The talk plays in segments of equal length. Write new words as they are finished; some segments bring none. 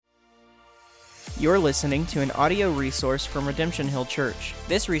You're listening to an audio resource from Redemption Hill Church.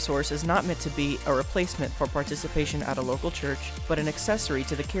 This resource is not meant to be a replacement for participation at a local church, but an accessory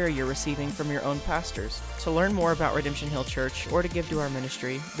to the care you're receiving from your own pastors. To learn more about Redemption Hill Church or to give to our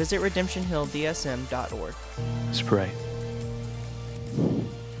ministry, visit redemptionhilldsm.org. Let's pray.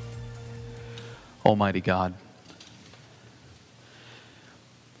 Almighty God,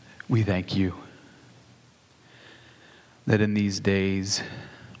 we thank you that in these days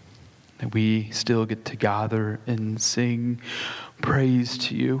that we still get to gather and sing praise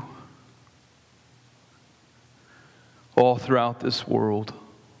to you. All throughout this world,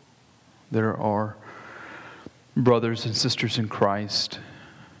 there are brothers and sisters in Christ,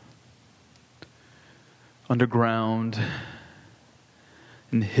 underground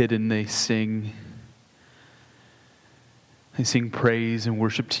and hidden, they sing praise and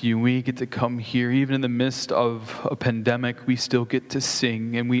worship to you. We get to come here, even in the midst of a pandemic, we still get to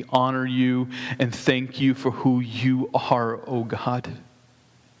sing, and we honor you and thank you for who you are, oh God.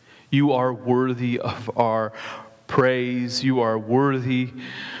 You are worthy of our praise. You are worthy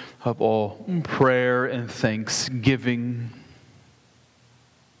of all prayer and thanksgiving.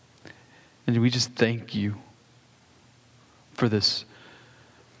 And we just thank you for this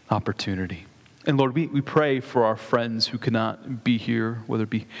opportunity. And Lord, we pray for our friends who cannot be here, whether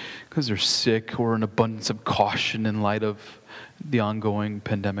it be because they're sick or an abundance of caution in light of the ongoing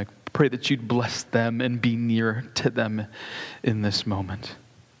pandemic. Pray that you'd bless them and be near to them in this moment.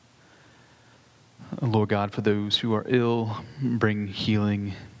 Lord God, for those who are ill, bring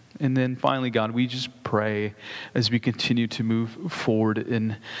healing. And then finally, God, we just pray as we continue to move forward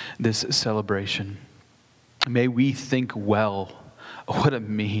in this celebration. May we think well of what it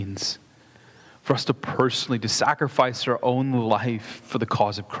means for us to personally, to sacrifice our own life for the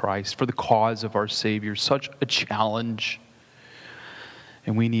cause of Christ, for the cause of our Savior. Such a challenge.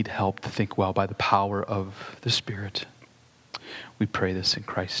 And we need help to think well by the power of the Spirit. We pray this in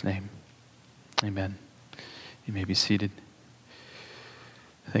Christ's name. Amen. You may be seated.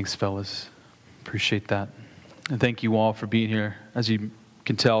 Thanks, fellas. Appreciate that. And thank you all for being here. As you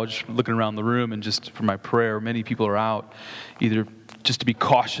can tell, just looking around the room and just for my prayer, many people are out, either just to be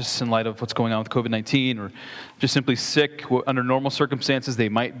cautious in light of what's going on with COVID-19 or just simply sick. Under normal circumstances, they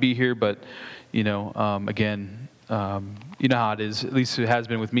might be here, but, you know how it is, at least it has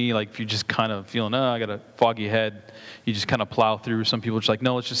been with me, like if you're just kind of feeling, I got a foggy head, you just kind of plow through. Some people are just like,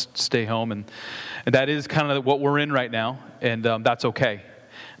 no, let's just stay home. And that is kind of what we're in right now, and that's okay.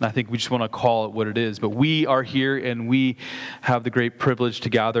 And I think we just want to call it what it is. But we are here, and we have the great privilege to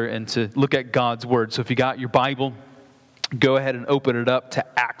gather and to look at God's Word. So if you got your Bible, go ahead and open it up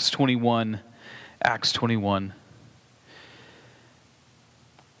to Acts 21. Acts 21.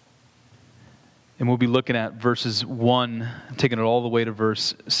 And we'll be looking at verses 1, taking it all the way to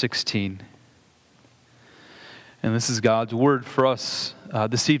verse 16. And this is God's Word for us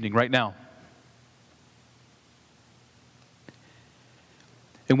this evening, right now.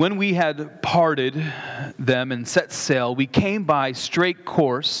 And when we had parted them and set sail, we came by straight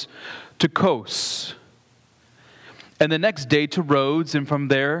course to Kos, and the next day to Rhodes, and from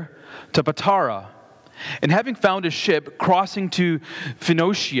there to Patara. And having found a ship crossing to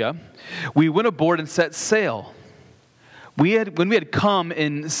Phoenicia, we went aboard and set sail. When we had come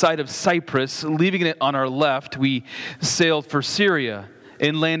in sight of Cyprus, leaving it on our left, we sailed for Syria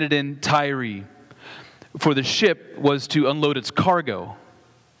and landed in Tyre, for the ship was to unload its cargo.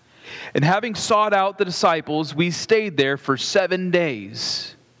 And having sought out the disciples, we stayed there for 7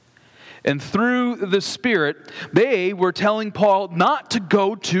 days. And through the Spirit, they were telling Paul not to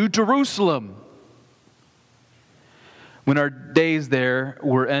go to Jerusalem. When our days there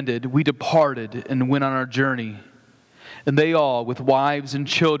were ended, we departed and went on our journey. And they all, with wives and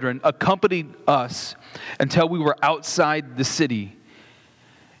children, accompanied us until we were outside the city.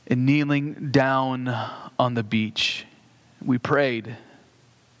 And kneeling down on the beach, we prayed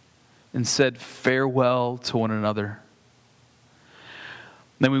and said farewell to one another.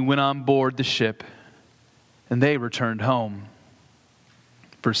 Then we went on board the ship, and they returned home.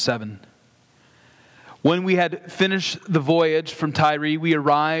 Verse 7. When we had finished the voyage from Tyre, we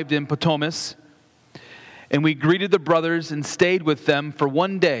arrived in Ptolemais, and we greeted the brothers and stayed with them for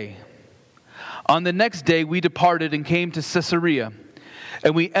 1 day. On the next day we departed and came to Caesarea,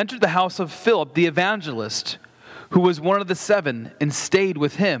 and we entered the house of Philip the evangelist, who was one of the 7, and stayed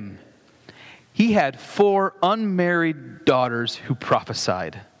with him. He had 4 unmarried daughters who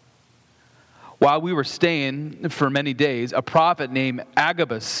prophesied. While we were staying for many days, a prophet named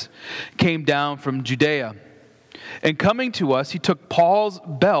Agabus came down from Judea, And coming to us, he took Paul's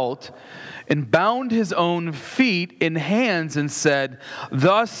belt and bound his own feet and hands and said,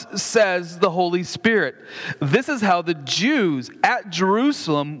 "Thus says the Holy Spirit, this is how the Jews at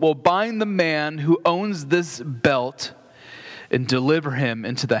Jerusalem will bind the man who owns this belt and deliver him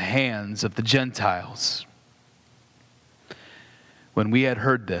into the hands of the Gentiles." When we had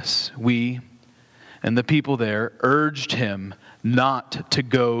heard this, we and the people there urged him not to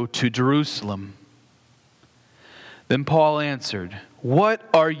go to Jerusalem. Then Paul answered, "What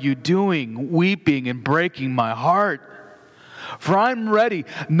are you doing, weeping and breaking my heart? For I'm ready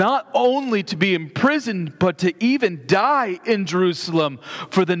not only to be imprisoned, but to even die in Jerusalem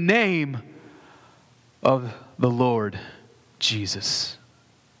for the name of the Lord Jesus."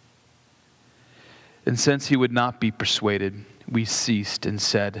 And since he would not be persuaded, we ceased and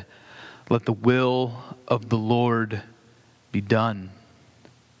said, "Let the will of the Lord be done."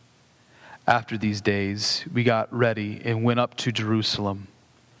 After these days, we got ready and went up to Jerusalem.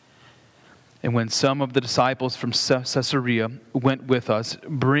 And when some of the disciples from Caesarea went with us,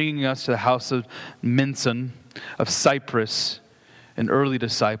 bringing us to the house of Mnason of Cyprus, an early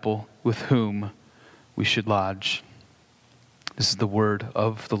disciple with whom we should lodge. This is the word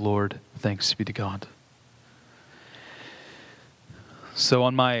of the Lord. Thanks be to God. So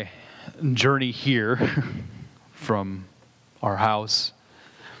on my journey here from our house,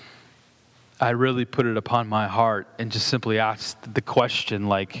 I really put it upon my heart and just simply asked the question,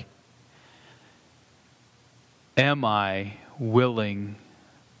 like, am I willing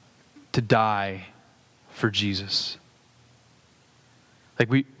to die for Jesus? Like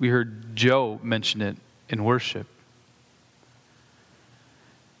we heard Joe mention it in worship.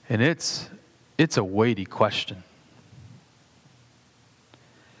 And it's a weighty question.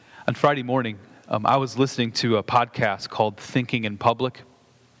 On Friday morning, I was listening to a podcast called Thinking in Public.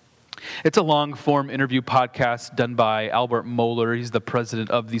 It's a long-form interview podcast done by Albert Mohler. He's the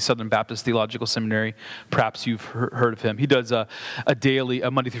president of the Southern Baptist Theological Seminary. Perhaps you've heard of him. He does a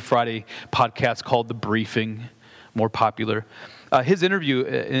Monday through Friday podcast called The Briefing, more popular. His interview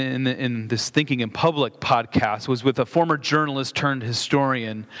in this Thinking in Public podcast was with a former journalist turned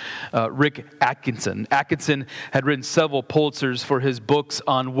historian, Rick Atkinson. Atkinson had written several Pulitzers for his books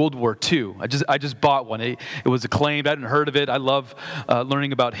on World War II. I just bought one. It was acclaimed. I hadn't heard of it. I love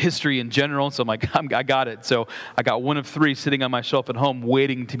learning about history in general, so I'm like, I got it. So I got one of 3 sitting on my shelf at home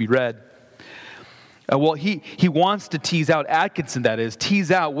waiting to be read. Well, he wants to tease out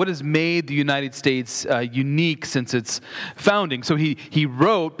what has made the United States unique since its founding. So he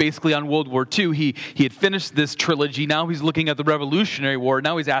wrote basically on World War II. He had finished this trilogy. Now he's looking at the Revolutionary War.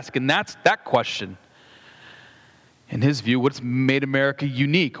 Now he's asking that question. In his view, what's made America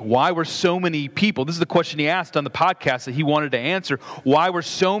unique? Why were so many people, this is the question he asked on the podcast that he wanted to answer, why were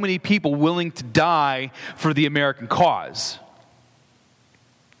so many people willing to die for the American cause?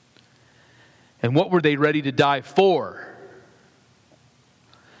 And what were they ready to die for?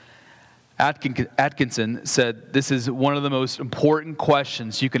 Atkinson said this is one of the most important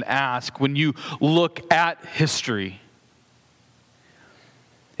questions you can ask when you look at history.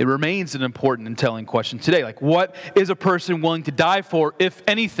 It remains an important and telling question today. Like, what is a person willing to die for, if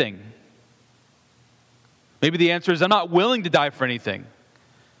anything? Maybe the answer is, I'm not willing to die for anything.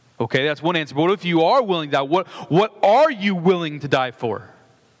 Okay, that's one answer. But what if you are willing to die? What are you willing to die for?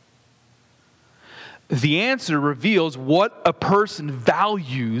 The answer reveals what a person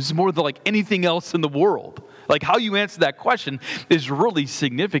values more than like anything else in the world. Like how you answer that question is really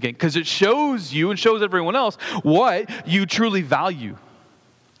significant because it shows you and shows everyone else what you truly value.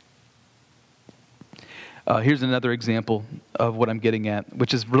 Here's another example of what I'm getting at,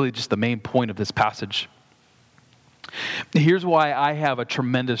 which is really just the main point of this passage. Here's why I have a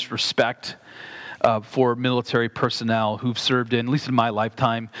tremendous respect for military personnel who've served in, at least in my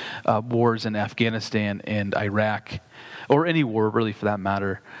lifetime, wars in Afghanistan and Iraq, or any war really for that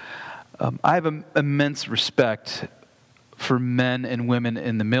matter. I have an immense respect for men and women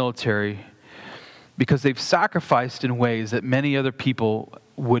in the military because they've sacrificed in ways that many other people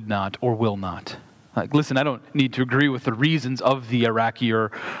would not or will not. Like, listen, I don't need to agree with the reasons of the Iraqi or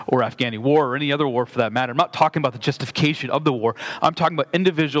Afghani war or any other war for that matter. I'm not talking about the justification of the war. I'm talking about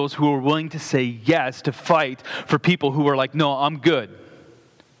individuals who are willing to say yes to fight for people who are like, no, I'm good.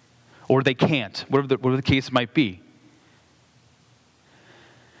 Or they can't, whatever the case might be.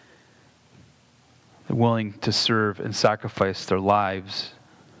 They're willing to serve and sacrifice their lives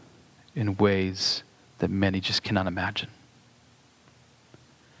in ways that many just cannot imagine.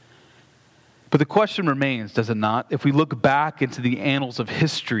 But the question remains, does it not? If we look back into the annals of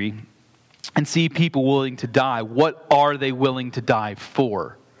history and see people willing to die, what are they willing to die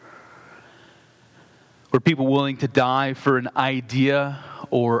for? Were people willing to die for an idea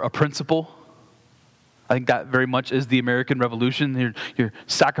or a principle? I think that very much is the American Revolution. You're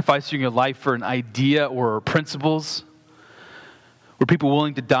sacrificing your life for an idea or principles. Were people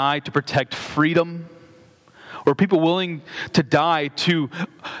willing to die to protect freedom? Or people willing to die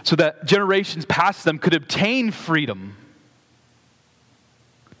so that generations past them could obtain freedom?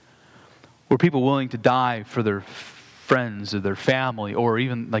 Were people willing to die for their friends or their family or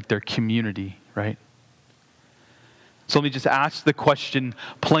even like their community, right? So let me just ask the question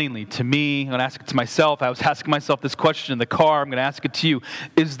plainly to me. I'm going to ask it to myself. I was asking myself this question in the car. I'm going to ask it to you.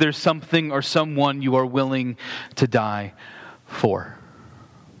 Is there something or someone you are willing to die for?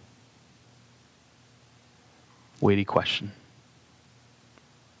 Weighty question.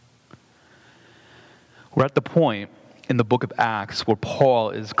 We're at the point in the book of Acts where Paul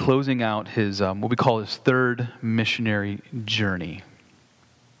is closing out his, what we call his third missionary journey.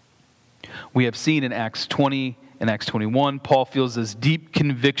 We have seen in Acts 20 and Acts 21, Paul feels this deep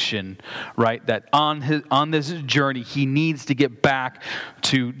conviction, right, that on this journey he needs to get back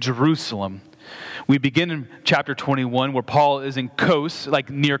to Jerusalem. We begin in chapter 21 where Paul is in Kos, like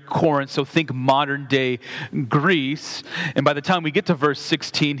near Corinth, so think modern day Greece. And by the time we get to verse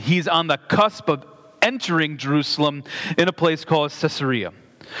 16, he's on the cusp of entering Jerusalem in a place called Caesarea.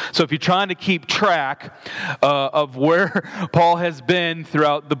 So if you're trying to keep track of where Paul has been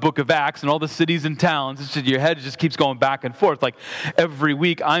throughout the book of Acts and all the cities and towns, it's just, your head just keeps going back and forth. Like every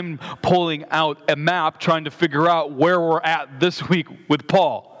week I'm pulling out a map trying to figure out where we're at this week with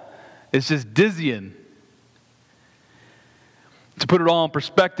Paul. It's just dizzying. To put it all in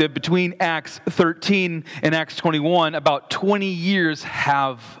perspective, between Acts 13 and Acts 21, about 20 years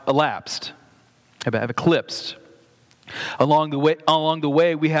have elapsed, have eclipsed. Along the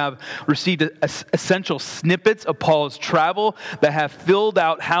way, we have received essential snippets of Paul's travel that have filled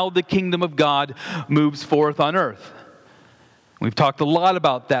out how the kingdom of God moves forth on earth. We've talked a lot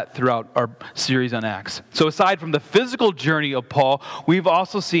about that throughout our series on Acts. So aside from the physical journey of Paul, we've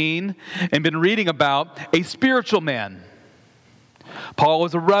also seen and been reading about a spiritual man. Paul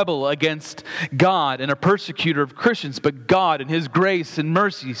was a rebel against God and a persecutor of Christians, but God in His grace and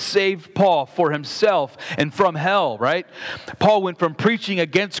mercy saved Paul for himself and from hell, right? Paul went from preaching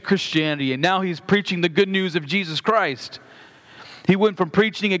against Christianity, and now he's preaching the good news of Jesus Christ. He went from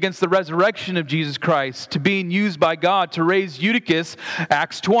preaching against the resurrection of Jesus Christ to being used by God to raise Eutychus,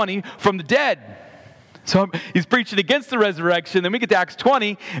 Acts 20, from the dead. So he's preaching against the resurrection. Then we get to Acts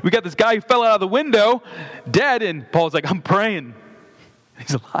 20. We got this guy who fell out of the window, dead, and Paul's like, I'm praying.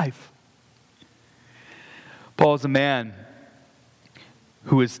 He's alive. Paul is a man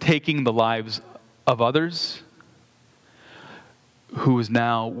who is taking the lives of others, who is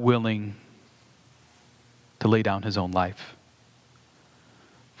now willing to lay down his own life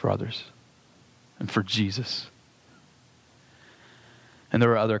for others and for Jesus. And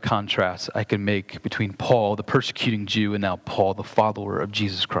there are other contrasts I can make between Paul, the persecuting Jew, and now Paul, the follower of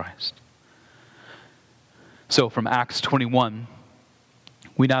Jesus Christ. So from Acts 21,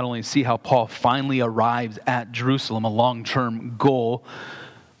 we not only see how Paul finally arrives at Jerusalem, a long-term goal,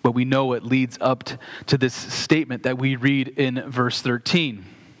 but we know it leads up to this statement that we read in verse 13.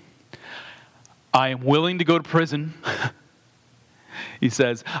 I am willing to go to prison. He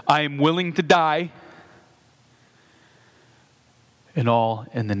says, I am willing to die, and all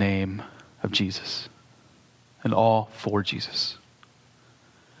in the name of Jesus, and all for Jesus.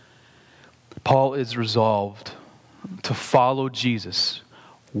 Paul is resolved to follow Jesus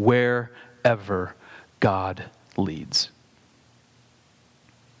wherever God leads.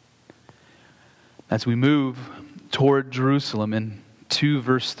 As we move toward Jerusalem in 2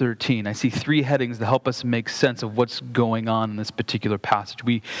 verse 13, I see three headings that help us make sense of what's going on in this particular passage.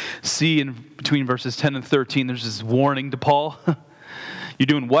 We see in between verses 10 and 13, there's this warning to Paul. You're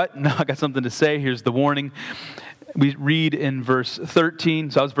doing what? No, I got something to say. Here's the warning. We read in verse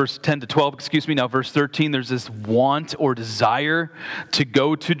 13, so that was verse 10 to 12, Now verse 13, there's this want or desire to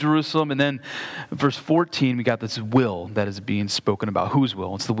go to Jerusalem. And then verse 14, we got this will that is being spoken about. Whose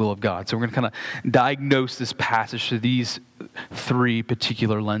will? It's the will of God. So we're going to kind of diagnose this passage through these three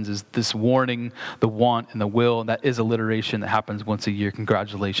particular lenses. This warning, the want, and the will. And that is alliteration that happens once a year.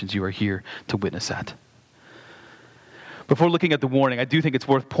 Congratulations, you are here to witness that. Before looking at the warning, I do think it's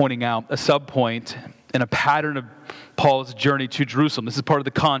worth pointing out a subpoint and a pattern of Paul's journey to Jerusalem. This is part of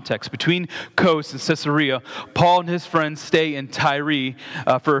the context. Between Kos and Caesarea, Paul and his friends stay in Tyre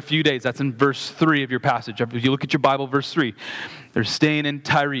for a few days. That's in verse 3 of your passage. If you look at your Bible, verse 3, they're staying in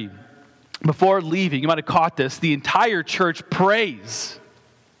Tyre. Before leaving, you might have caught this, the entire church prays.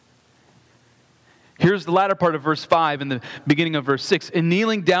 Here's the latter part of verse 5 and the beginning of verse 6. And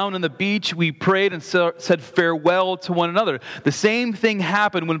kneeling down on the beach, we prayed and said farewell to one another. The same thing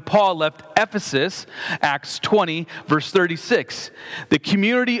happened when Paul left Ephesus, Acts 20, verse 36. The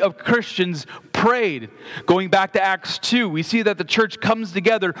community of Christians prayed. Going back to Acts 2, we see that the church comes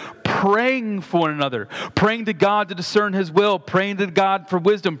together praying for one another, praying to God to discern His will, praying to God for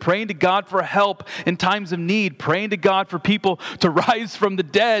wisdom, praying to God for help in times of need, praying to God for people to rise from the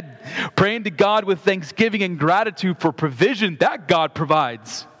dead, praying to God with thanksgiving and gratitude for provision that God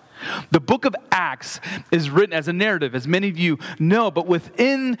provides. The book of Acts is written as a narrative, as many of you know, but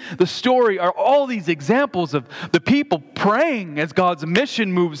within the story are all these examples of the people praying as God's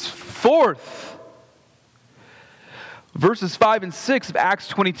mission moves forth. Verses 5 and 6 of Acts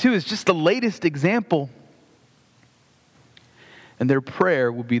 22 is just the latest example. And their prayer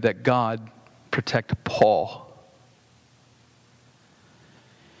will be that God protect Paul.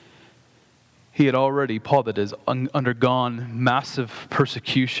 Paul that has undergone massive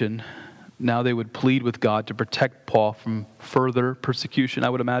persecution. Now they would plead with God to protect Paul from further persecution, I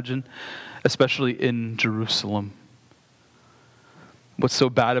would imagine, especially in Jerusalem. What's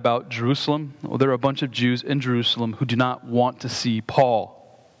so bad about Jerusalem? Well, there are a bunch of Jews in Jerusalem who do not want to see Paul.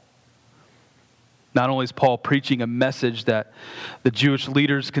 Not only is Paul preaching a message that the Jewish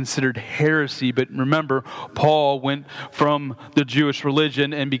leaders considered heresy, but remember, Paul went from the Jewish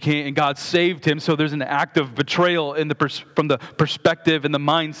religion and God saved him, so there's an act of betrayal from the perspective and the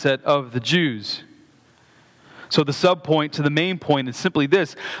mindset of the Jews. So the subpoint to the main point is simply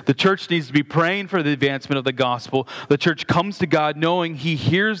this: the church needs to be praying for the advancement of the gospel. The church comes to God knowing He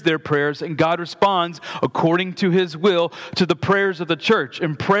hears their prayers, and God responds according to His will to the prayers of the church.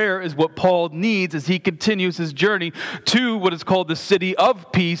 And prayer is what Paul needs as he continues his journey to what is called the city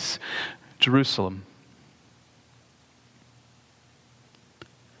of peace, Jerusalem.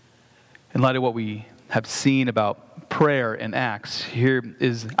 In light of what we have seen about prayer in Acts, here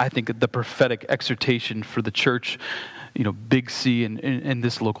is, I think, the prophetic exhortation for the church, Big C and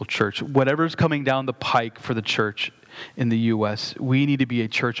this local church. Whatever's coming down the pike for the church in the U.S., we need to be a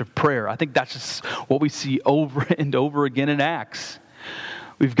church of prayer. I think that's just what we see over and over again in Acts.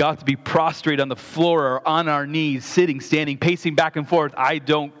 We've got to be prostrate on the floor or on our knees, sitting, standing, pacing back and forth. I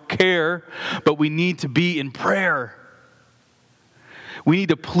don't care, but we need to be in prayer. We need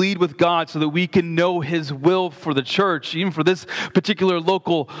to plead with God so that we can know His will for the church, even for this particular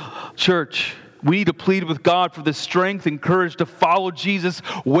local church. We need to plead with God for the strength and courage to follow Jesus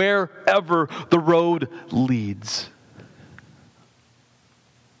wherever the road leads.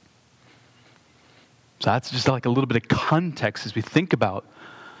 So that's just like a little bit of context as we think about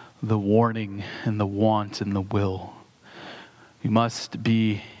the warning and the want and the will. We must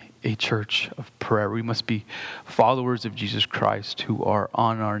be a church of prayer. We must be followers of Jesus Christ who are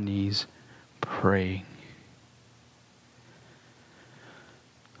on our knees praying.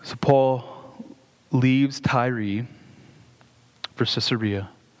 So Paul leaves Tyre for Caesarea.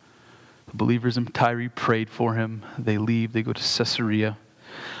 The believers in Tyre prayed for him. They leave, they go to Caesarea.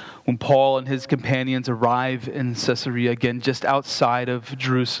 When Paul and his companions arrive in Caesarea, again, just outside of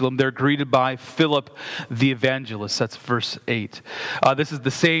Jerusalem, they're greeted by Philip the evangelist. That's verse 8. This is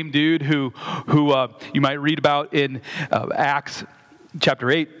the same dude who you might read about in Acts chapter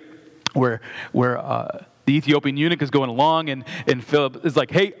 8, where the Ethiopian eunuch is going along, and Philip is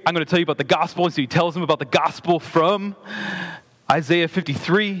like, hey, I'm going to tell you about the gospel. And so he tells him about the gospel from Isaiah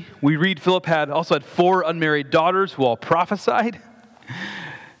 53. We read Philip also had 4 unmarried daughters who all prophesied.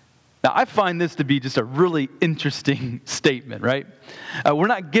 Now, I find this to be just a really interesting statement, right? We're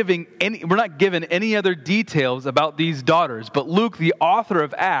not given any other details about these daughters, but Luke, the author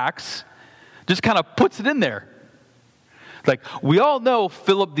of Acts, just kind of puts it in there. Like, we all know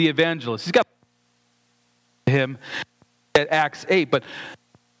Philip the evangelist. He's got him at Acts 8, but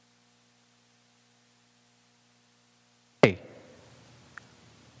hey,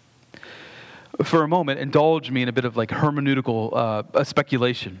 for a moment, indulge me in a bit of like hermeneutical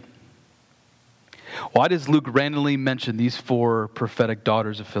speculation. Why does Luke randomly mention these 4 prophetic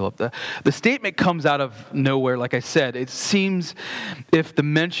daughters of Philip? The statement comes out of nowhere. Like I said, it seems if the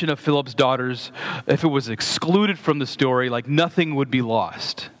mention of Philip's daughters, if it was excluded from the story, like nothing would be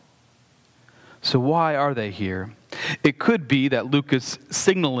lost. So why are they here? It could be that Luke is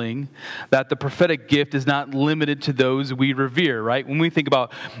signaling that the prophetic gift is not limited to those we revere, right? When we think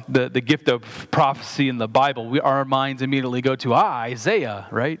about the gift of prophecy in the Bible, our minds immediately go to Isaiah,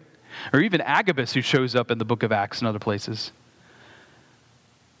 right? Or even Agabus, who shows up in the book of Acts and other places.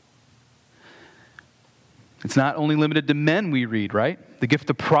 It's not only limited to men we read, right? The gift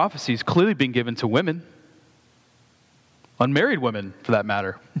of prophecy is clearly being given to women. Unmarried women, for that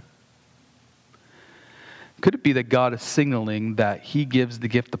matter. Could it be that God is signaling that he gives the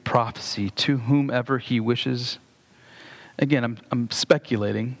gift of prophecy to whomever he wishes? Again, I'm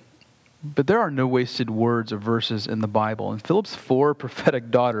speculating, but there are no wasted words or verses in the Bible, and Philip's 4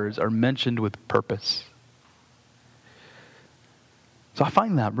 prophetic daughters are mentioned with purpose. So I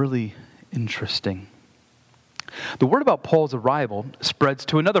find that really interesting. The word about Paul's arrival spreads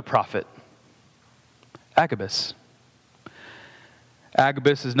to another prophet, Agabus.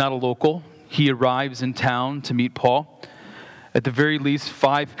 Agabus is not a local. He arrives in town to meet Paul. At the very least,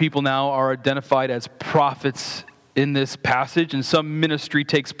 5 people now are identified as prophets in this passage, and some ministry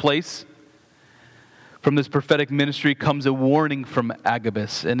takes place. From this prophetic ministry comes a warning from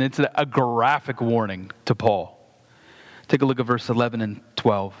Agabus, and it's a graphic warning to Paul. Take a look at verse 11 and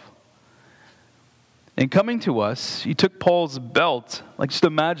 12. And coming to us, he took Paul's belt. Like, just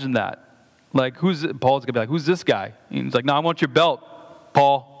imagine that. Like, Paul's going to be like, who's this guy? And he's like, no, I want your belt,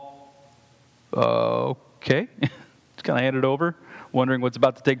 Paul. Okay. Just kind of hand it over, wondering what's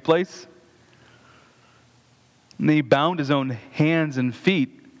about to take place. And he bound his own hands and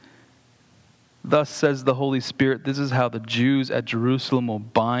feet. Thus says the Holy Spirit, this is how the Jews at Jerusalem will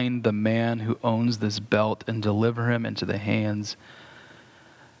bind the man who owns this belt and deliver him into the hands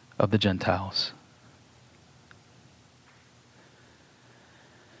of the Gentiles.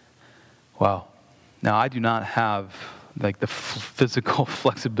 Wow. Now, I do not have like the physical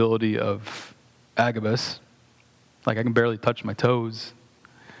flexibility of Agabus. Like, I can barely touch my toes.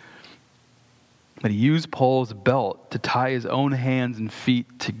 But he used Paul's belt to tie his own hands and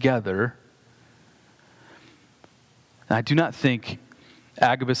feet together. And I do not think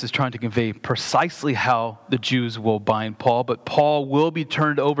Agabus is trying to convey precisely how the Jews will bind Paul, but Paul will be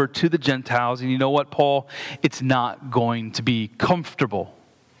turned over to the Gentiles. And you know what, Paul? It's not going to be comfortable.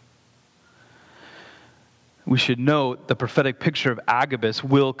 We should note the prophetic picture of Agabus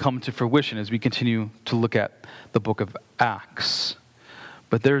will come to fruition as we continue to look at the book of Acts.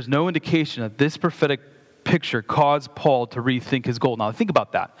 But there is no indication that this prophetic picture caused Paul to rethink his goal. Now, think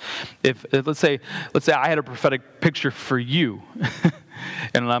about that. If let's say I had a prophetic picture for you,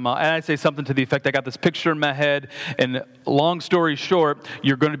 and I say something to the effect, I got this picture in my head, and long story short,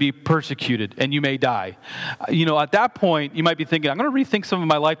 you're going to be persecuted, and you may die. At that point, you might be thinking, I'm going to rethink some of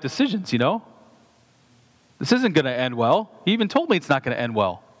my life decisions, This isn't going to end well. He even told me it's not going to end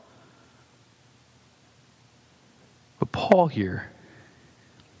well. But Paul here,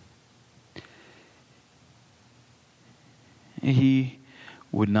 he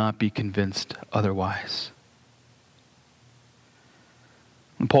would not be convinced otherwise.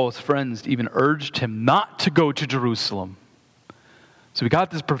 And Paul's friends even urged him not to go to Jerusalem. So we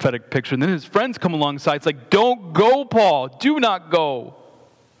got this prophetic picture, and then his friends come alongside. It's like, don't go, Paul. Do not go.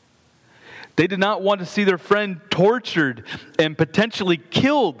 They did not want to see their friend tortured and potentially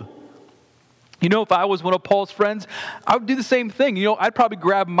killed. If I was one of Paul's friends, I would do the same thing. I'd probably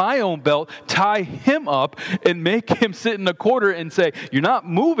grab my own belt, tie him up, and make him sit in a corner and say, you're not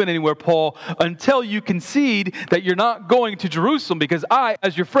moving anywhere, Paul, until you concede that you're not going to Jerusalem, because I,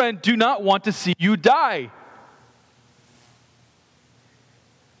 as your friend, do not want to see you die.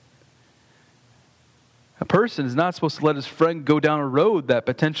 A person is not supposed to let his friend go down a road that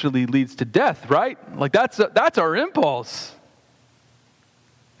potentially leads to death, right? Like, that's our impulse.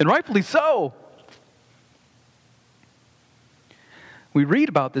 And rightfully so. We read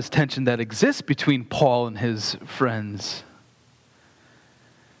about this tension that exists between Paul and his friends.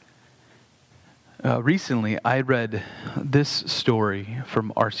 Recently, I read this story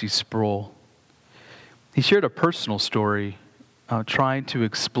from R.C. Sproul. He shared a personal story trying to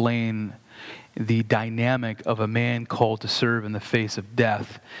explain the dynamic of a man called to serve in the face of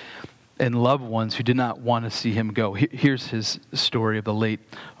death and loved ones who did not want to see him go. Here's his story of the late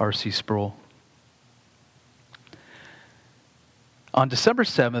R.C. Sproul. On December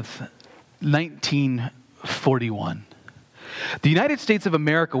 7th, 1941, the United States of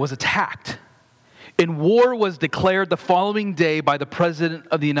America was attacked, and war was declared the following day by the President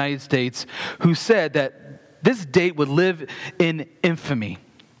of the United States, who said that this date would live in infamy.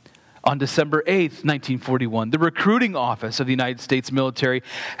 On December 8th, 1941, the recruiting office of the United States military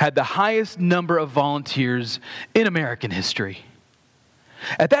had the highest number of volunteers in American history.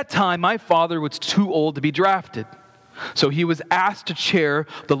 At that time, my father was too old to be drafted, so he was asked to chair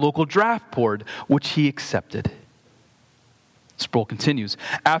the local draft board, which he accepted. Sproul continues,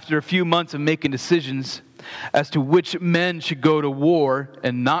 after a few months of making decisions as to which men should go to war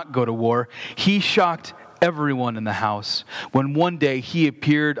and not go to war, he shocked everyone in the house when one day he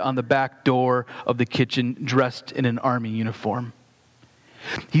appeared on the back door of the kitchen dressed in an army uniform.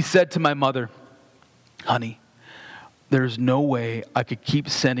 He said to my mother, "Honey, there's no way I could keep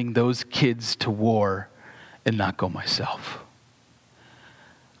sending those kids to war and not go myself.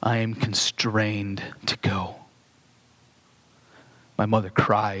 I am constrained to go. My mother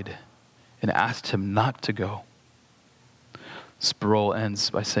cried and asked him not to go. Sproul ends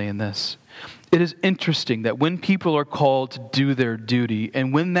by saying this: it is interesting that when people are called to do their duty,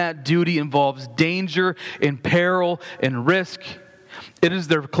 and when that duty involves danger and peril and risk, it is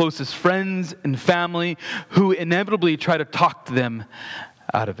their closest friends and family who inevitably try to talk them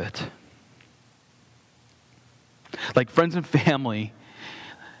out of it. Like friends and family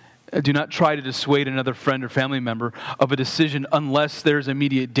do not try to dissuade another friend or family member of a decision unless there's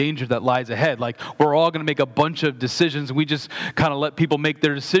immediate danger that lies ahead. Like, we're all going to make a bunch of decisions, and we just kind of let people make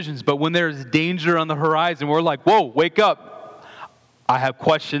their decisions. But when there's danger on the horizon, we're like, whoa, wake up. I have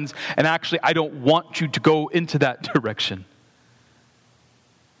questions, and actually, I don't want you to go into that direction.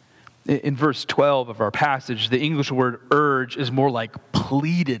 In verse 12 of our passage, the English word urge is more like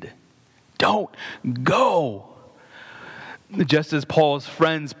pleaded. Don't go. Just as Paul's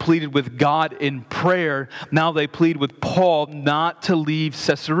friends pleaded with God in prayer, now they plead with Paul not to leave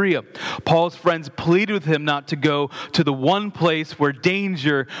Caesarea. Paul's friends pleaded with him not to go to the one place where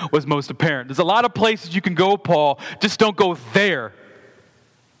danger was most apparent. There's a lot of places you can go, Paul. Just don't go there.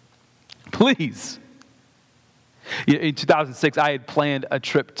 Please. In 2006, I had planned a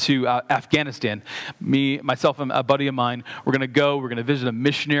trip to Afghanistan. Myself, and a buddy of mine, we're going to visit a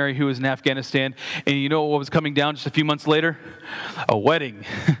missionary who was in Afghanistan. And you know what was coming down just a few months later? A wedding.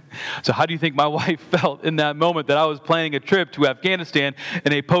 So how do you think my wife felt in that moment that I was planning a trip to Afghanistan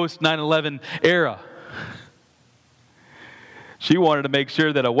in a post-9/11 era? She wanted to make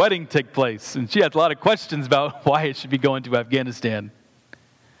sure that a wedding took place. And she had a lot of questions about why it should be going to Afghanistan.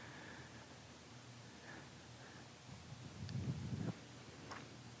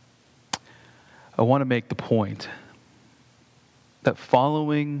 I want to make the point that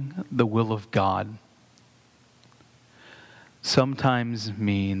following the will of God sometimes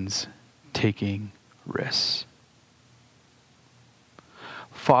means taking risks.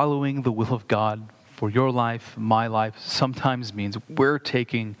 Following the will of God for your life, my life, sometimes means we're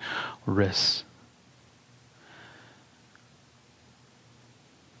taking risks.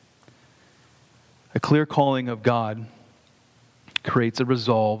 A clear calling of God creates a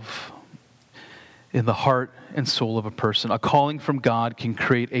resolve in the heart and soul of a person. A calling from God can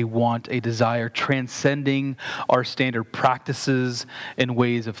create a want, a desire, transcending our standard practices and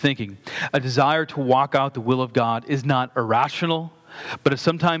ways of thinking. A desire to walk out the will of God is not irrational, but it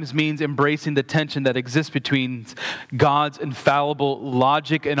sometimes means embracing the tension that exists between God's infallible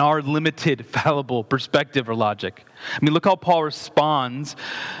logic and our limited fallible perspective or logic. I mean, look how Paul responds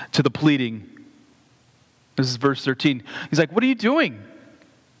to the pleading. This is verse 13. He's like, what are you doing?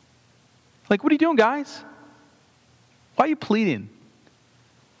 Like, what are you doing, guys? Why are you pleading?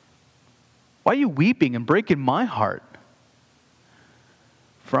 Why are you weeping and breaking my heart?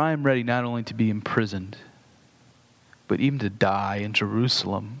 For I am ready not only to be imprisoned, but even to die in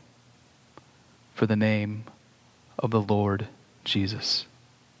Jerusalem for the name of the Lord Jesus.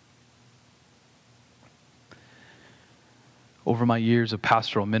 Over my years of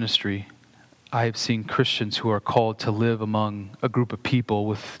pastoral ministry, I have seen Christians who are called to live among a group of people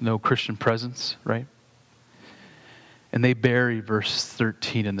with no Christian presence, right? And they bury verse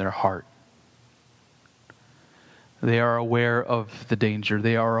 13 in their heart. They are aware of the danger.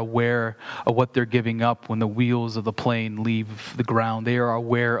 They are aware of what they're giving up when the wheels of the plane leave the ground. They are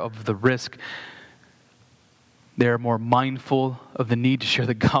aware of the risk. They are more mindful of the need to share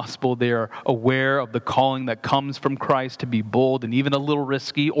the gospel. They are aware of the calling that comes from Christ to be bold and even a little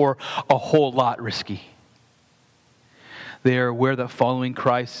risky or a whole lot risky. They are aware that following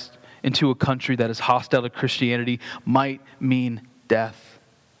Christ into a country that is hostile to Christianity might mean death.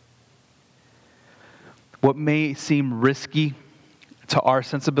 What may seem risky to our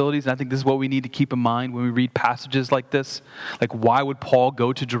sensibilities, and I think this is what we need to keep in mind when we read passages like this. Like, why would Paul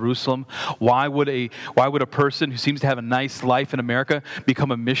go to Jerusalem? Why would a person who seems to have a nice life in America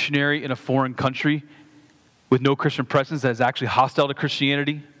become a missionary in a foreign country with no Christian presence that is actually hostile to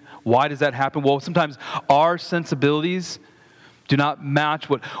Christianity? Why does that happen? Well, sometimes our sensibilities do not match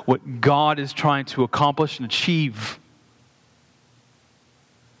what God is trying to accomplish and achieve.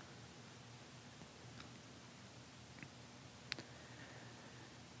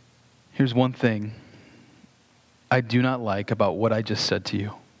 Here's one thing I do not like about what I just said to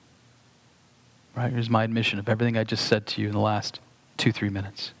you. Right? Here's my admission of everything I just said to you in the last 2-3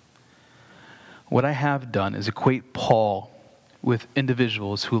 minutes. What I have done is equate Paul with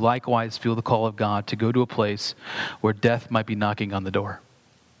individuals who likewise feel the call of God to go to a place where death might be knocking on the door.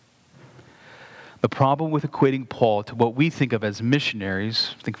 The problem with equating Paul to what we think of as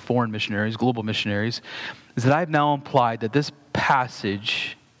missionaries, think foreign missionaries, global missionaries, is that I've now implied that this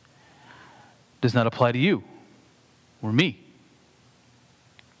passage does not apply to you or me.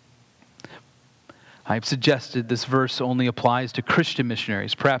 I've suggested this verse only applies to Christian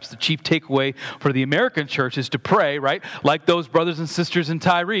missionaries. Perhaps the chief takeaway for the American church is to pray, right? Like those brothers and sisters in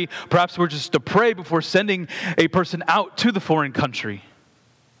Tyre. Perhaps we're just to pray before sending a person out to the foreign country.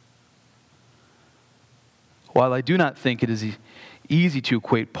 While I do not think it is easy to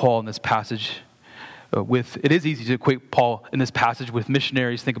equate Paul in this passage it is easy to equate Paul in this passage with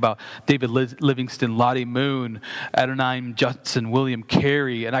missionaries. Think about David Livingston, Lottie Moon, Adoniram Judson, William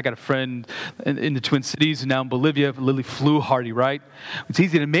Carey, and I got a friend in the Twin Cities and now in Bolivia, Lily Fluharty, right? It's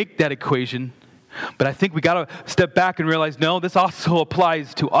easy to make that equation, but I think we got to step back and realize, no, this also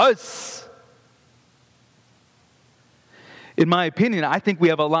applies to us. In my opinion, I think we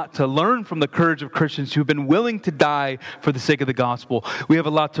have a lot to learn from the courage of Christians who have been willing to die for the sake of the gospel. We have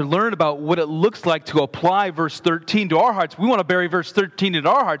a lot to learn about what it looks like to apply verse 13 to our hearts. We want to bury verse 13 into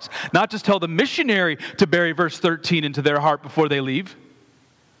our hearts, not just tell the missionary to bury verse 13 into their heart before they leave.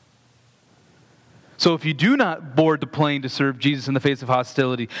 So if you do not board the plane to serve Jesus in the face of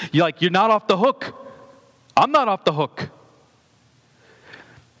hostility, you're not off the hook. I'm not off the hook.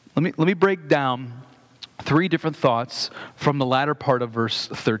 Let me break down 3 different thoughts from the latter part of verse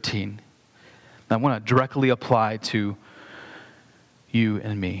 13. I want to directly apply to you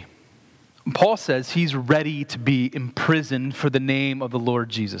and me. Paul says he's ready to be imprisoned for the name of the Lord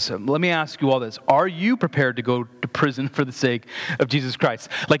Jesus. Let me ask you all this. Are you prepared to go to prison for the sake of Jesus Christ?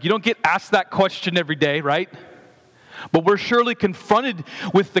 Like, you don't get asked that question every day, right? But we're surely confronted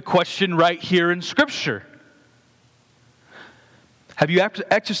with the question right here in Scripture. Have you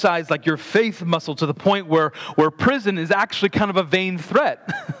exercised like your faith muscle to the point where prison is actually kind of a vain threat?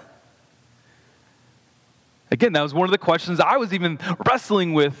 Again, that was one of the questions I was even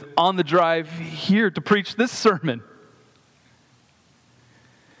wrestling with on the drive here to preach this sermon.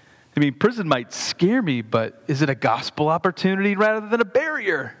 I mean, prison might scare me, but is it a gospel opportunity rather than a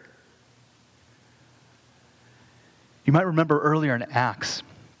barrier? You might remember earlier in Acts,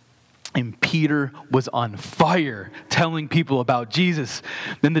 and Peter was on fire telling people about Jesus.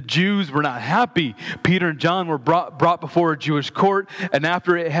 Then the Jews were not happy. Peter and John were brought before a Jewish court, and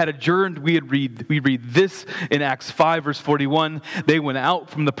after it had adjourned, we read this in Acts 5, verse 41. They went out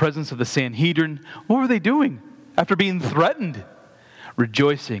from the presence of the Sanhedrin. What were they doing after being threatened?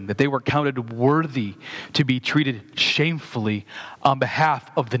 Rejoicing that they were counted worthy to be treated shamefully on behalf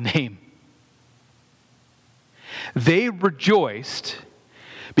of the name. They rejoiced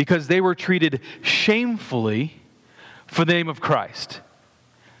because they were treated shamefully for the name of Christ.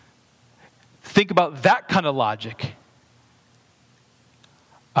 Think about that kind of logic.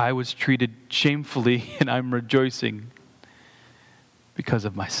 I was treated shamefully and I'm rejoicing because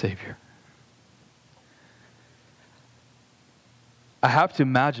of my Savior. I have to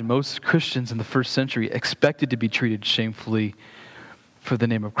imagine most Christians in the first century expected to be treated shamefully for the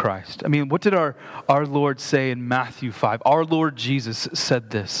name of Christ. I mean, what did our Lord say in Matthew 5? Our Lord Jesus said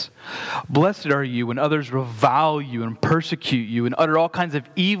this: "Blessed are you when others revile you and persecute you and utter all kinds of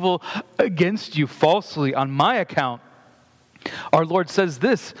evil against you falsely on my account." Our Lord says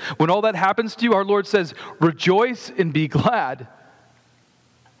this. When all that happens to you, our Lord says, "Rejoice and be glad."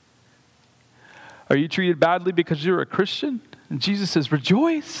 Are you treated badly because you're a Christian? And Jesus says,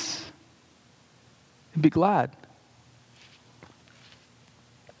 "Rejoice and be glad."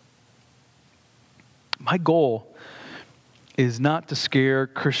 My goal is not to scare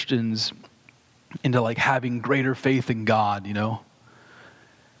Christians into like having greater faith in God, you know.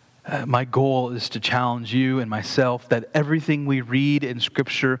 My goal is to challenge you and myself that everything we read in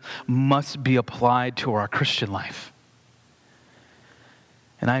Scripture must be applied to our Christian life.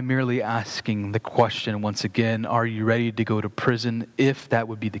 And I'm merely asking the question once again, are you ready to go to prison if that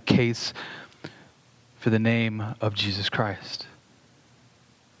would be the case for the name of Jesus Christ?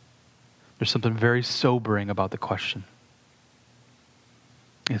 There's something very sobering about the question.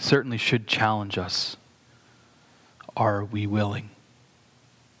 It certainly should challenge us. Are we willing?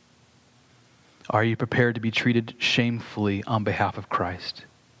 Are you prepared to be treated shamefully on behalf of Christ?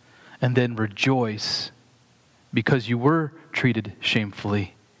 And then rejoice because you were treated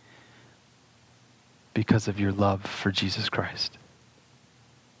shamefully because of your love for Jesus Christ.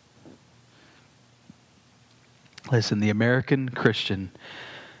 Listen, the American Christian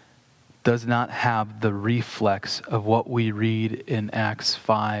does not have the reflex of what we read in Acts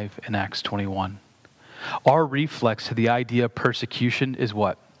 5 and Acts 21. Our reflex to the idea of persecution is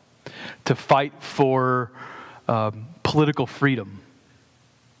what? To fight for political freedom.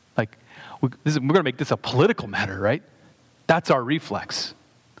 Like, we're going to make this a political matter, right? That's our reflex.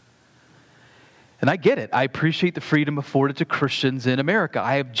 And I get it. I appreciate the freedom afforded to Christians in America.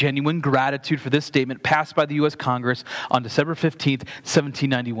 I have genuine gratitude for this statement passed by the U.S. Congress on December 15th,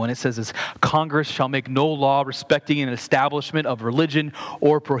 1791. It says this: Congress shall make no law respecting an establishment of religion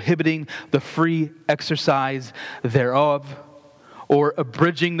or prohibiting the free exercise thereof, or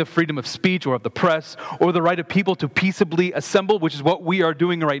abridging the freedom of speech or of the press, or the right of people to peaceably assemble, which is what we are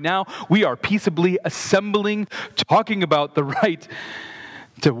doing right now. We are peaceably assembling, talking about the right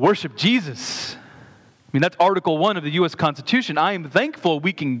to worship Jesus. I mean, that's Article 1 of the U.S. Constitution. I am thankful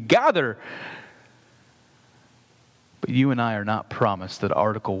we can gather. But you and I are not promised that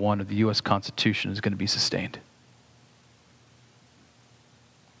Article 1 of the U.S. Constitution is going to be sustained.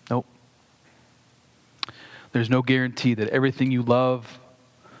 Nope. There's no guarantee that everything you love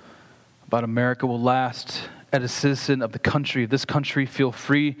about America will last. As a citizen of this country, feel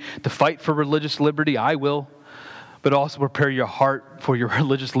free to fight for religious liberty. I will. But also prepare your heart for your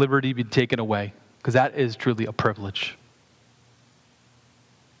religious liberty to be taken away, because that is truly a privilege.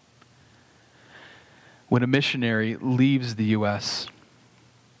 When a missionary leaves the U.S.,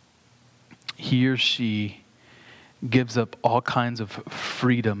 he or she gives up all kinds of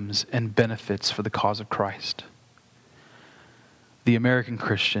freedoms and benefits for the cause of Christ. The American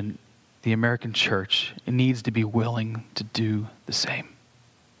Christian, the American church, needs to be willing to do the same.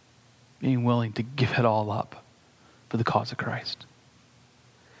 Being willing to give it all up for the cause of Christ.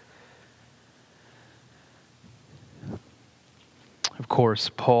 Of course,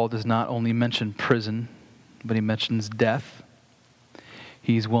 Paul does not only mention prison, but he mentions death.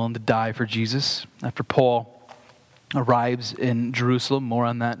 He's willing to die for Jesus. After Paul arrives in Jerusalem, more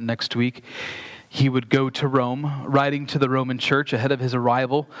on that next week, he would go to Rome, writing to the Roman church ahead of his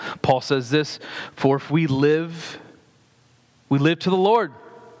arrival. Paul says this: for if we live to the Lord.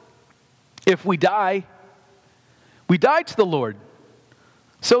 If we die to the Lord.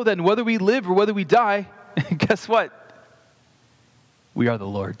 So then, whether we live or whether we die, guess what? We are the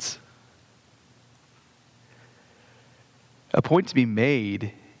Lord's. A point to be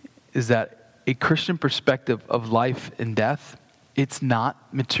made is that a Christian perspective of life and death, it's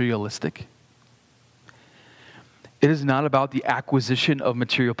not materialistic. It is not about the acquisition of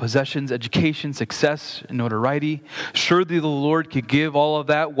material possessions, education, success, and notoriety. Surely the Lord could give all of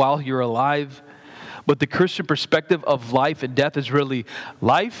that while you're alive. But the Christian perspective of life and death is really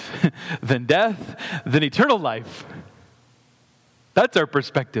life, then death, then eternal life. That's our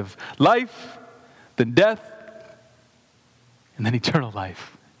perspective. Life, then death, and then eternal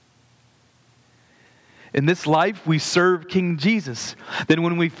life. In this life, we serve King Jesus. Then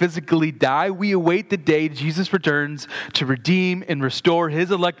when we physically die, we await the day Jesus returns to redeem and restore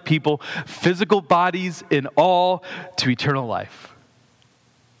his elect people, physical bodies and all, to eternal life.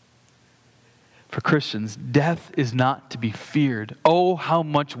 For Christians, death is not to be feared. Oh, how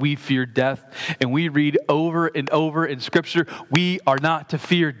much we fear death. And we read over and over in Scripture, we are not to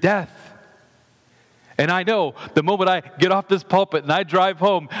fear death. And I know the moment I get off this pulpit and I drive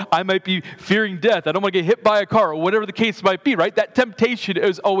home, I might be fearing death. I don't want to get hit by a car or whatever the case might be, right? That temptation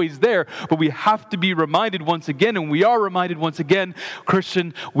is always there. But we have to be reminded once again, and we are reminded once again,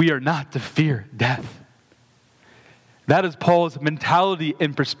 Christian, we are not to fear death. That is Paul's mentality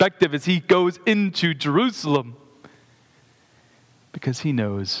and perspective as he goes into Jerusalem. Because he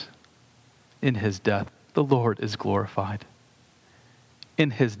knows in his death, the Lord is glorified.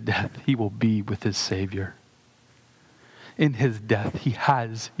 In his death, he will be with his Savior. In his death, he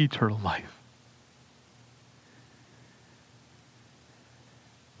has eternal life.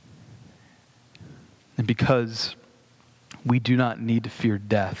 And because we do not need to fear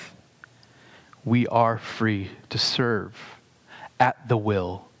death, we are free to serve at the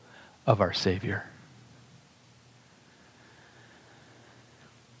will of our Savior.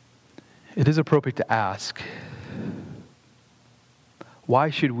 It is appropriate to ask,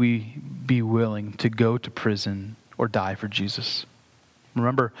 why should we be willing to go to prison or die for Jesus?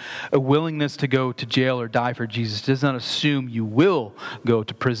 Remember, a willingness to go to jail or die for Jesus does not assume you will go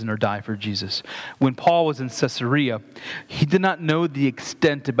to prison or die for Jesus. When Paul was in Caesarea, he did not know the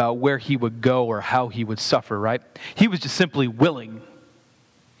extent about where he would go or how he would suffer, right? He was just simply willing.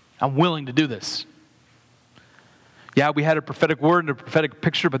 I'm willing to do this. Yeah, we had a prophetic word and a prophetic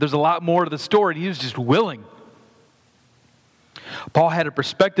picture, but there's a lot more to the story, and he was just willing. Paul had a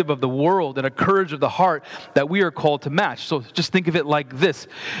perspective of the world and a courage of the heart that we are called to match. So just think of it like this.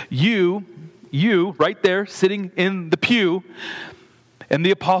 You right there sitting in the pew, and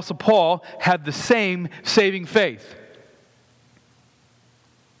the Apostle Paul had the same saving faith.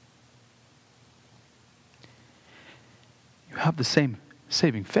 You have the same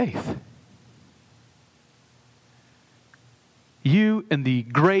saving faith. You and the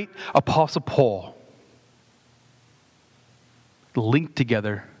great Apostle Paul linked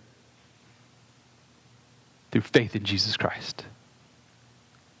together through faith in Jesus Christ.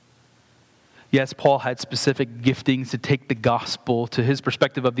 Yes, Paul had specific giftings to take the gospel to his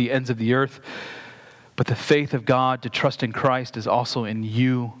perspective of the ends of the earth, but the faith of God to trust in Christ is also in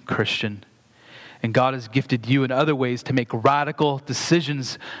you, Christian. And God has gifted you in other ways to make radical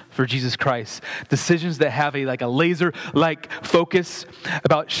decisions for Jesus Christ. Decisions that have a laser-like focus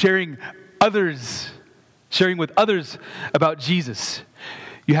about sharing with others about Jesus.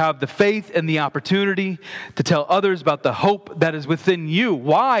 You have the faith and the opportunity to tell others about the hope that is within you.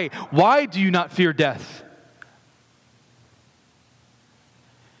 Why? Why do you not fear death?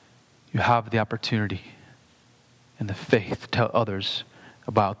 You have the opportunity and the faith to tell others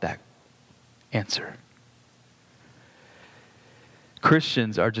about that answer.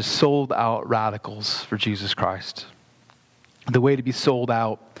 Christians are just sold out radicals for Jesus Christ. The way to be a sold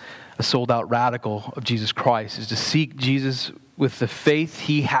out radical of Jesus Christ is to seek Jesus with the faith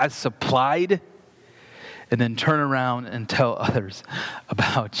he has supplied and then turn around and tell others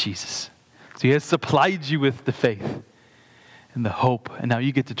about Jesus. So he has supplied you with the faith and the hope, and now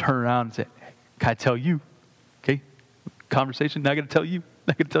you get to turn around and say, can I tell you? Okay, conversation, now I got to tell you.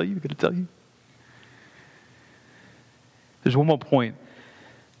 I got to tell you. There's one more point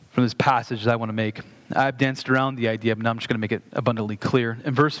from this passage that I want to make. I've danced around the idea, but now I'm just going to make it abundantly clear.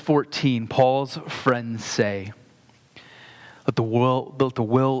 In verse 14, Paul's friends say, let the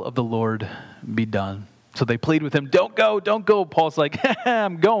will of the Lord be done. So they plead with him, don't go. Paul's like,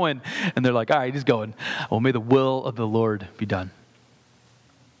 I'm going. And they're like, all right, he's going. Well, may the will of the Lord be done.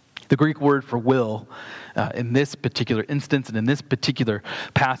 The Greek word for will in this particular instance and in this particular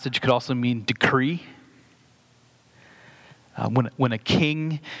passage could also mean decree. When a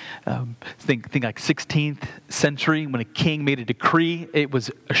king, think like 16th century, when a king made a decree, it was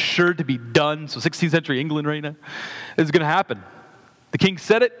assured to be done. So 16th century England right now, it's going to happen. The king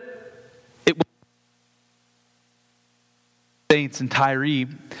said it. It was saints in Tyre.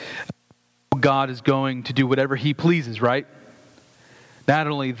 God is going to do whatever he pleases, right? Not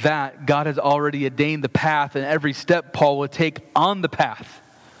only that, God has already ordained the path and every step Paul will take on the path.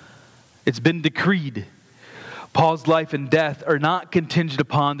 It's been decreed. Paul's life and death are not contingent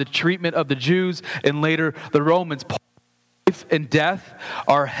upon the treatment of the Jews and later the Romans. Paul's life and death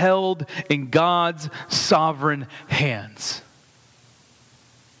are held in God's sovereign hands.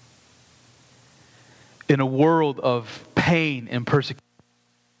 In a world of pain and persecution,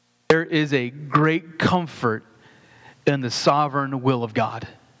 there is a great comfort in the sovereign will of God.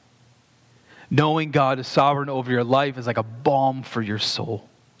 Knowing God is sovereign over your life is like a balm for your soul.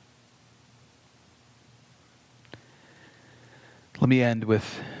 Let me end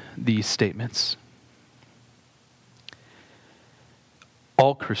with these statements.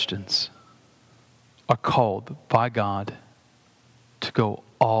 All Christians are called by God to go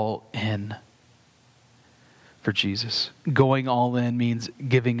all in for Jesus. Going all in means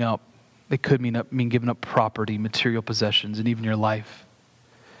giving up. It could mean giving up property, material possessions, and even your life.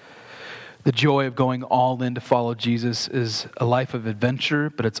 The joy of going all in to follow Jesus is a life of adventure,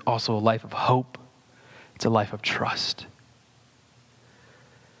 but it's also a life of hope. It's a life of trust.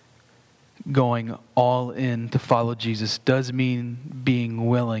 Going all in to follow Jesus does mean being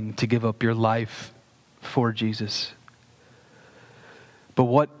willing to give up your life for Jesus. But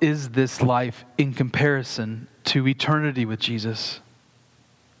what is this life in comparison to eternity with Jesus?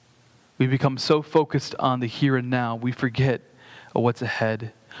 We become so focused on the here and now, we forget what's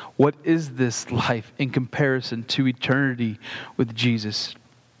ahead. What is this life in comparison to eternity with Jesus?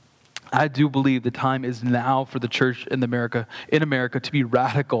 I do believe the time is now for the church in America to be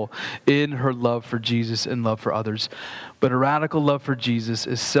radical in her love for Jesus and love for others. But a radical love for Jesus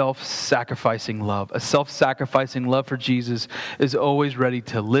is self-sacrificing love. A self-sacrificing love for Jesus is always ready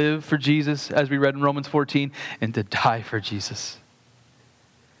to live for Jesus, as we read in Romans 14, and to die for Jesus.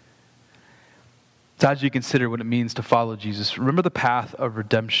 So as you consider what it means to follow Jesus, remember the path of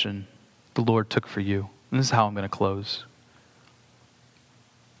redemption the Lord took for you. And this is how I'm going to close.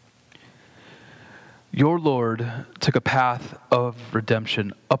 Your Lord took a path of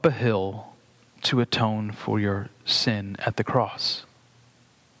redemption up a hill to atone for your sin at the cross.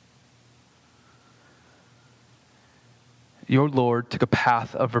 Your Lord took a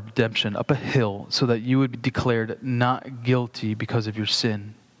path of redemption up a hill so that you would be declared not guilty because of your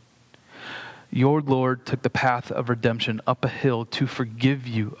sin. Your Lord took the path of redemption up a hill to forgive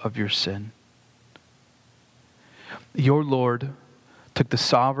you of your sin. Your Lord took the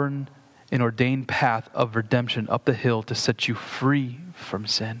sovereign and ordained path of redemption up the hill to set you free from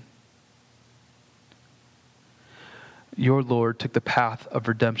sin. Your Lord took the path of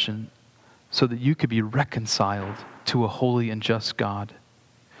redemption so that you could be reconciled to a holy and just God.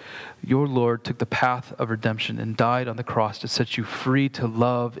 Your Lord took the path of redemption and died on the cross to set you free to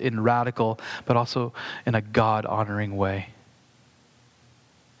love in radical, but also in a God-honoring way.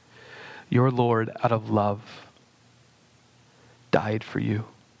 Your Lord, out of love, died for you.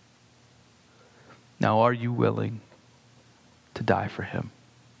 Now, are you willing to die for him?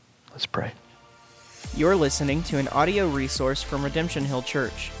 Let's pray. You're listening to an audio resource from Redemption Hill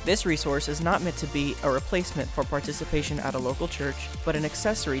Church. This resource is not meant to be a replacement for participation at a local church, but an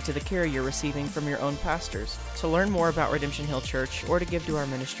accessory to the care you're receiving from your own pastors. To learn more about Redemption Hill Church or to give to our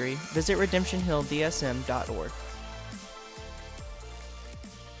ministry, visit redemptionhilldsm.org.